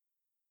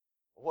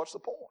 What's the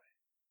point?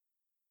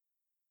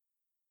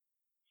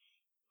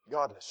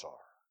 God is sorry.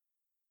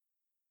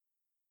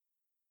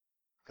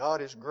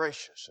 God is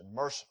gracious and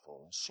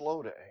merciful and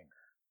slow to anger.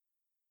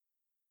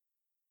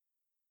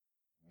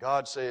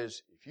 God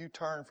says, if you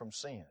turn from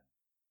sin,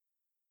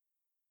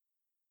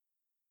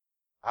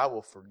 I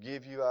will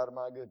forgive you out of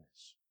my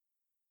goodness.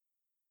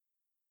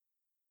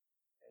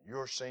 And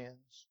your sins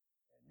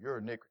and your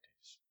iniquities,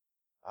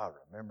 I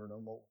remember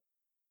no more.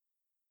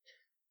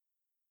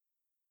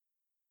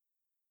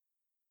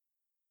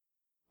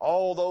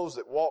 All those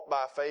that walk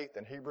by faith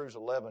in Hebrews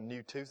 11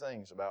 knew two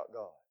things about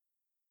God.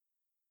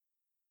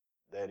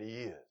 That He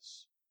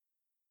is,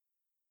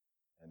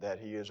 and that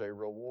He is a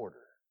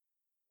rewarder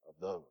of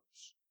those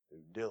who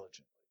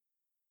diligently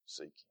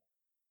seek Him.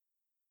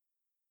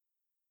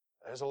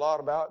 There's a lot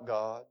about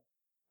God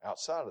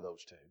outside of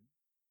those two.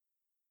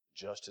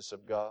 Justice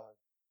of God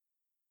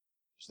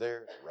is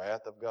there. The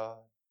wrath of God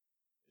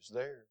is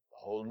there. The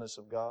holiness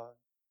of God,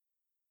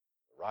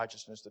 the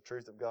righteousness, the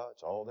truth of God,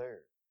 it's all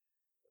there.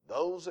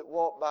 Those that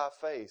walk by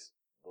faith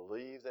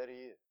believe that He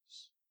is.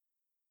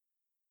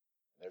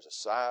 There's a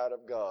side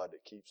of God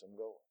that keeps them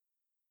going.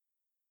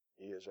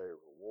 He is a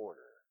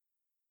rewarder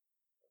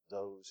of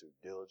those who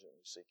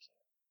diligently seek Him.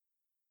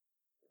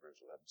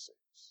 Hebrews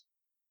 11:6.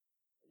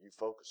 You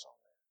focus on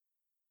that.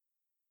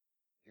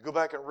 You go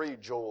back and read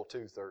Joel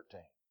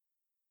 2:13.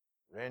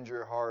 Rend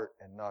your heart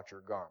and not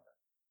your garment,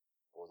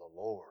 for the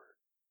Lord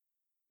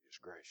is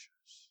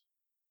gracious.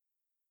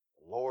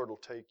 The Lord will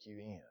take you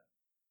in,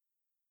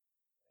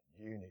 and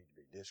you need to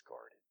be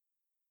discarded.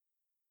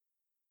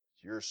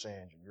 Your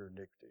sins and your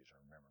iniquities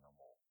are remembered no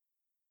more.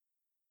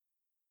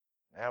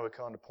 Now we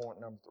come to point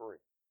number 3.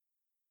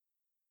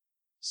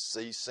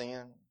 See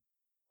sin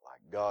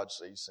like God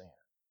sees sin.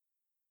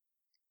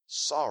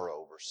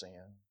 Sorrow over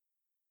sin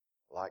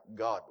like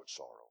God would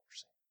sorrow over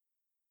sin.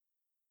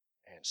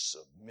 And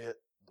submit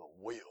the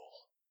will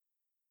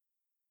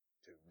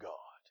to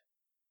God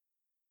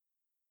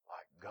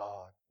like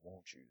God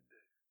wants you to do.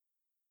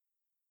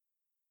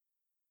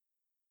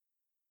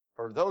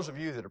 For those of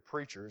you that are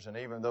preachers, and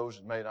even those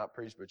that may not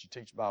preach, but you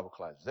teach Bible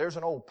classes, there's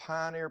an old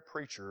pioneer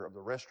preacher of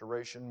the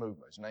Restoration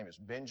movement. His name is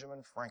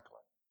Benjamin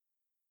Franklin.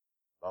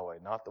 By the way,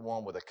 not the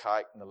one with a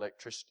kite and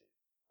electricity,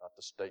 not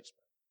the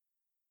statesman.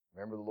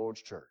 Remember the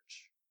Lord's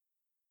church.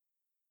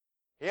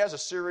 He has a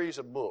series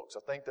of books,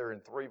 I think they're in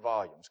 3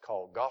 volumes,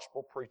 called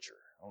Gospel Preacher.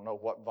 I don't know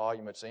what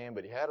volume it's in,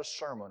 but he had a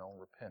sermon on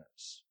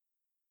repentance.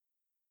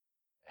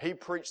 He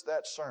preached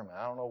that sermon,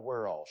 I don't know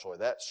where all, so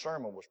that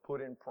sermon was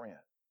put in print.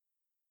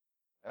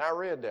 And I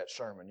read that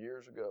sermon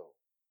years ago,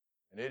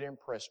 and it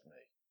impressed me.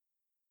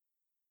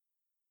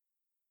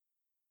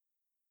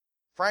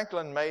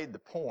 Franklin made the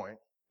point,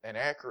 and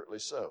accurately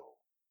so,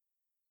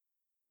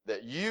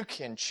 that you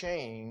can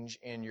change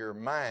in your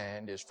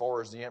mind as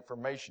far as the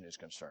information is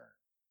concerned,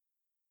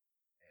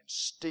 and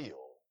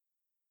still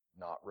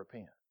not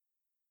repent.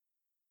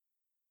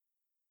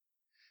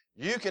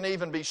 You can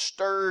even be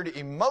stirred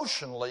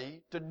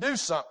emotionally to do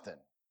something,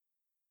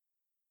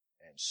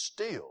 and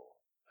still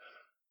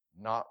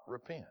not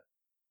repent.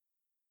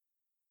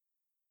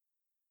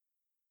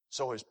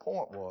 So his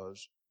point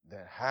was,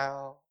 then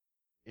how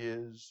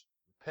is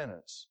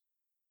repentance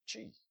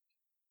achieved?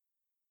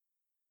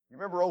 You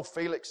remember old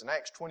Felix in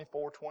Acts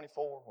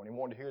 24:24 when he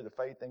wanted to hear the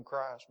faith in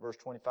Christ? Verse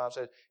 25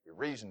 says, he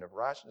reasoned of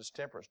righteousness,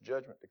 temperance,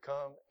 judgment to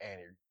come, and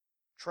he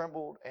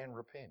trembled and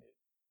repented.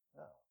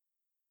 No.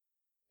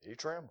 He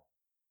trembled.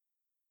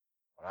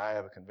 When I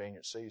have a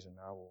convenient season,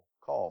 I will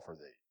call for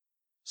thee.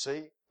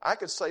 See, I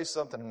could say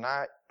something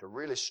tonight to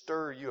really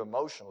stir you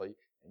emotionally,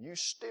 and you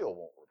still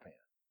won't repent.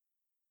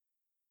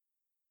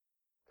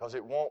 Because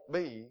it won't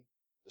be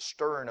the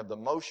stirring of the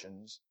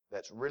emotions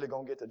that's really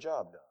going to get the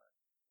job done.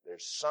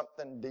 There's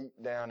something deep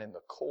down in the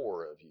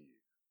core of you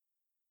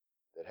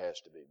that has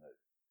to be moved.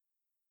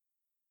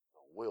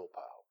 The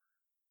willpower.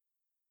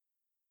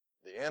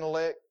 The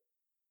intellect,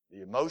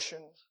 the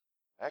emotions,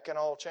 that can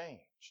all change.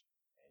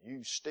 And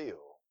you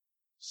still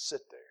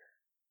sit there.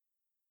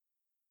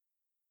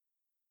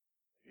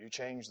 You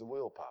change the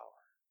willpower.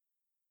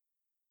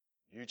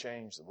 You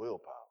change the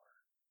willpower.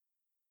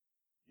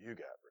 You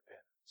got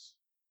repentance.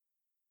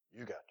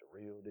 You got the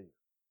real deal.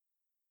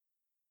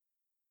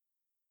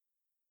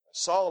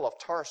 Saul of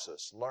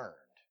Tarsus learned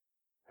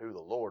who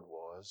the Lord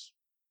was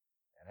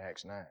in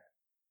Acts 9.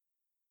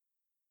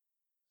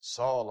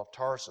 Saul of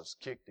Tarsus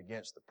kicked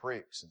against the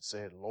pricks and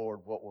said, Lord,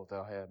 what wilt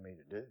thou have me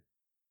to do?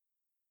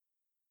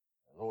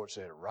 The The Lord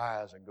said,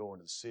 arise and go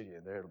into the city,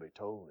 and there it'll be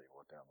told thee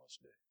what thou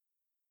must do.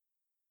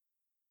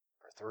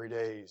 For 3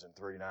 days and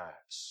 3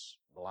 nights,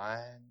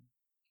 blind,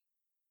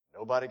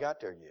 nobody got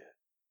there yet.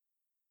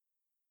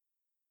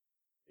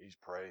 He's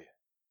praying.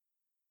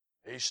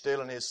 He's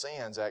still in his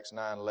sins, Acts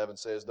 9:11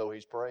 says, though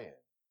he's praying.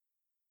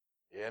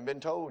 He hadn't been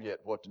told yet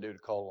what to do to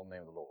call on the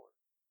name of the Lord.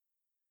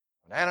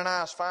 When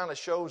Ananias finally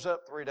shows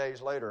up 3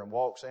 days later and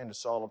walks into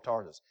Saul of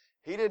Tarsus,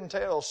 he didn't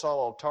tell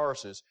Saul of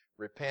Tarsus,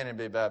 repent and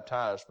be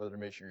baptized for the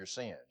remission of your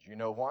sins. You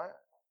know why?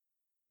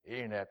 He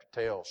didn't have to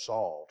tell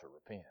Saul to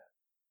repent.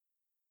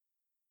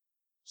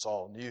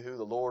 Saul knew who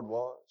the Lord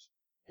was.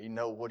 He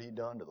knew what he'd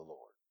done to the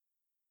Lord.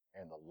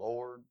 And the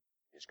Lord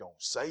is going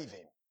to save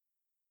him.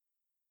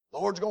 The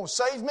Lord's going to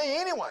save me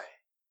anyway.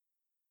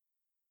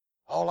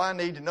 All I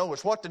need to know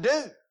is what to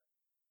do.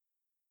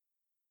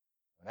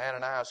 When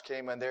Ananias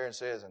came in there and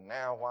says, and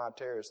now why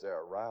tarriest thou?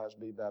 Arise,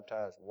 be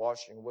baptized,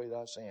 washing away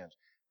thy sins,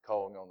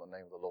 calling on the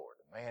name of the Lord.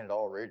 The man had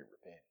already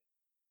repented.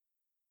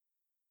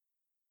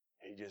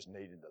 He just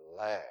needed the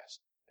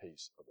last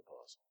piece of the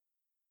puzzle.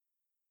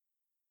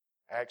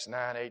 Acts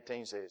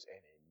 9:18 says,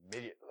 and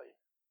immediately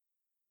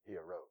he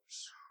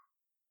arose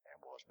and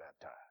was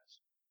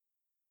baptized.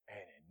 And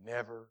he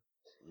never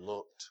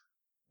looked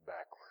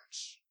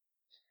backwards.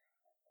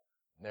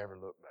 Never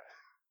looked back.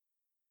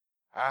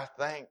 I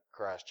thank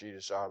Christ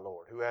Jesus our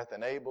Lord, who hath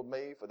enabled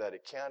me, for that he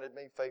counted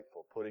me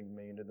faithful, putting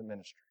me into the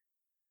ministry,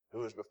 who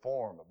was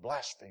before him a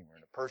blasphemer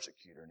and a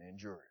persecutor and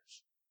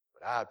injurious.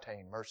 But I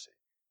obtained mercy,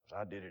 because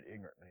I did it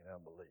ignorantly and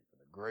unbelief. And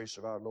the grace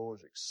of our Lord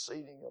is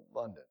exceeding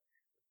abundant,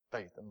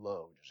 faith and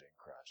love which is in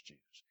Christ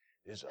Jesus.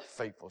 It is a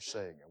faithful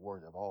saying and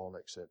worthy of all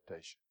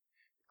acceptation.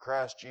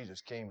 Christ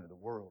Jesus came into the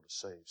world to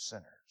save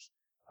sinners,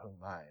 of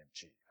whom I am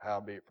chief.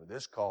 Howbeit for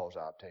this cause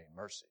I obtained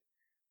mercy,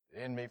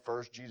 that in me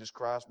first Jesus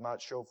Christ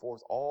might show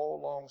forth all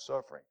long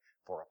suffering,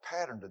 for a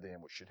pattern to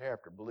them which should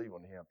have to believe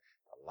on him,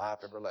 the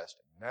life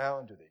everlasting. Now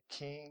unto the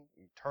King,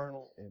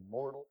 eternal,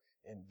 immortal,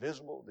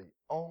 invisible, the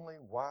only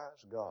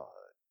wise God,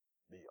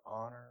 be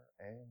honor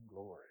and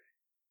glory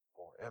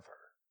forever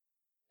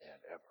and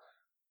ever.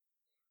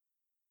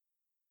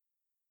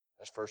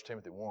 That's 1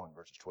 Timothy 1,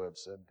 verses 12 to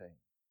 17.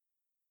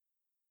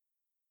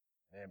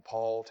 And then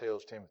Paul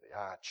tells Timothy,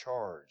 I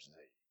charge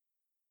thee.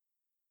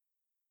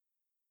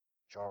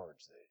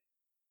 Charge thee.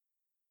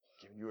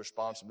 Giving you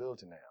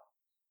responsibility now.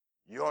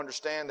 You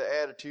understand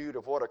the attitude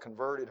of what a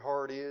converted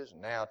heart is?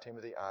 Now,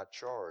 Timothy, I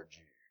charge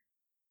you.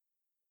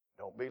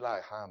 Don't be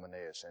like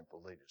Hymenaeus and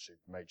Philetus,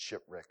 who made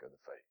shipwreck of the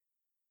faith.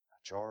 I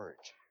charge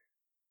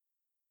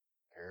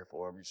you.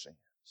 Careful of your sins.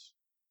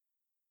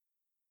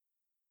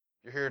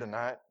 You're here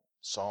tonight.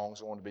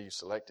 Songs going to be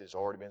selected. Has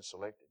already been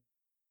selected.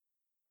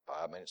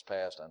 5 minutes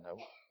past, I know.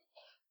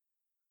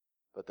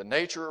 But the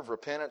nature of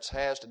repentance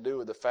has to do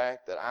with the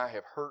fact that I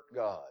have hurt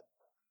God.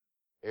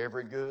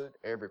 Every good,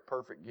 every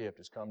perfect gift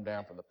has come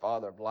down from the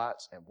Father of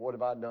lights. And what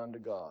have I done to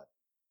God?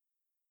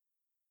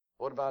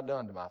 What have I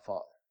done to my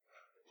Father?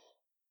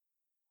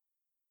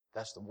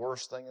 That's the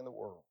worst thing in the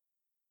world.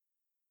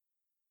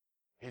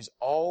 He's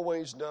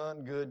always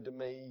done good to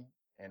me.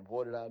 And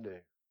what did I do?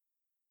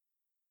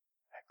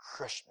 That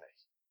crushed me.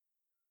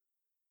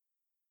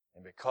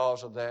 And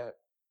because of that,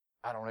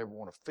 I don't ever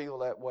want to feel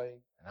that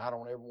way. And I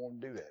don't ever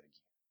want to do that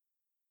again.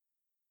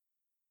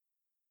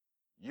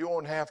 You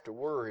won't have to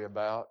worry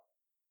about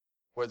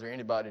whether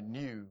anybody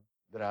knew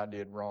that I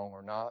did wrong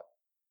or not,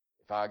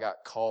 if I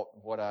got caught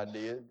in what I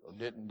did or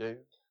didn't do.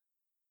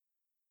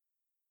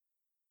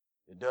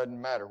 It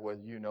doesn't matter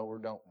whether you know or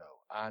don't know.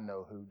 I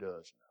know who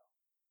does know.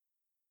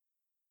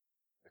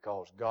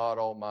 Because God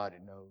Almighty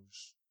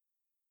knows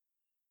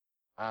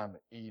I'm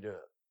eat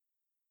up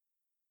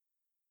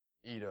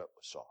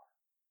with sorrow.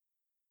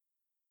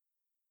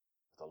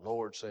 The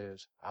Lord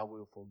says, I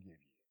will forgive you.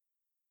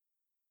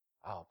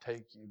 I'll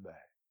take you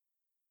back.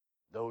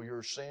 Though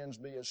your sins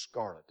be as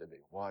scarlet, they'll be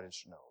white as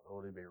snow.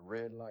 Though they be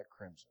red like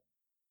crimson,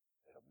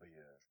 it'll be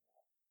as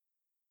wool.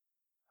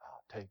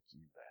 I'll take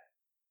you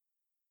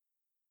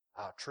back.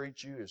 I'll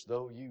treat you as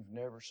though you've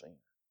never sinned.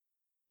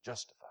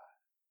 Justified.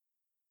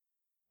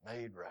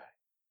 Made right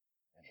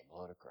in the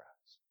blood of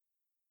Christ.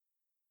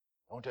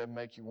 Don't that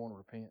make you want to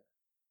repent?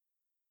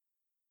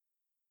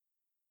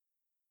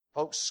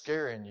 Folks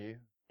scaring you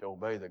to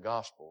obey the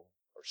gospel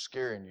or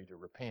scaring you to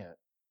repent,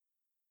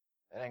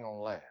 that ain't going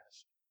to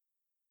last.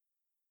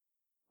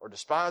 Or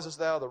despisest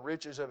thou the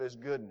riches of his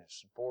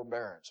goodness and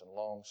forbearance and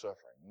long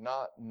suffering,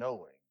 not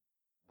knowing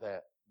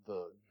that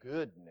the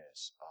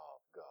goodness of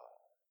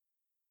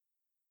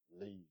God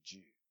leads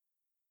you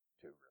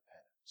to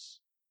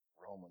repentance.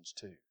 Romans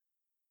 2,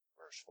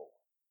 verse 4.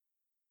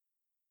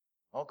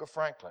 Uncle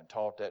Franklin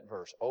taught that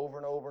verse over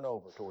and over and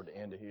over toward the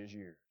end of his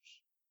years.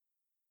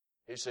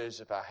 He says,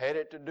 if I had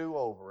it to do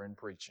over in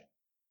preaching,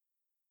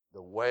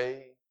 the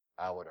way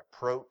I would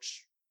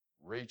approach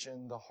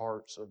reaching the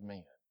hearts of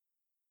men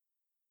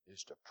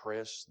is to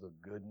press the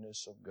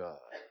goodness of God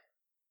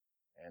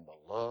and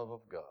the love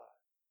of God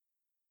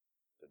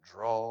to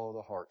draw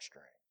the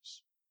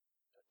heartstrings,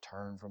 to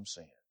turn from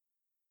sin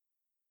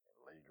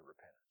and lead to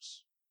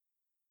repentance.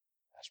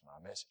 That's my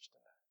message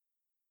tonight.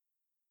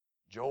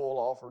 Joel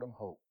offered them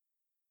hope.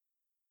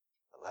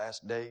 The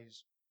last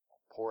days,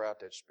 pour out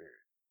that Spirit.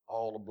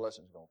 All the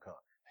blessings are going to come.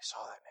 They saw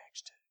that in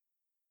Acts 2.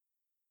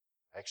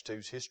 Acts 2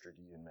 is history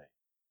to you and me.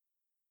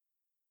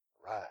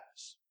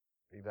 Rise.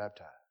 Be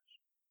baptized.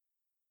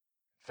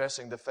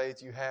 Confessing the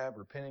faith you have,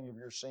 repenting of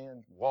your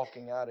sins,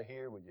 walking out of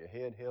here with your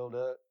head held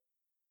up,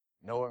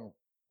 knowing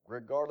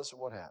regardless of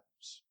what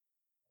happens,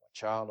 I'm a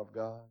child of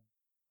God,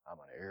 I'm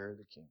an heir of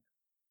the kingdom.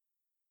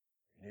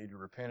 You need to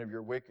repent of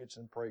your wickets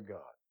and pray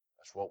God.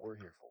 That's what we're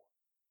here for.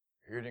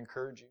 We're here to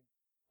encourage you.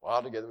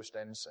 While together we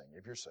stand and sing.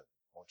 If you're so,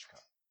 won't you come?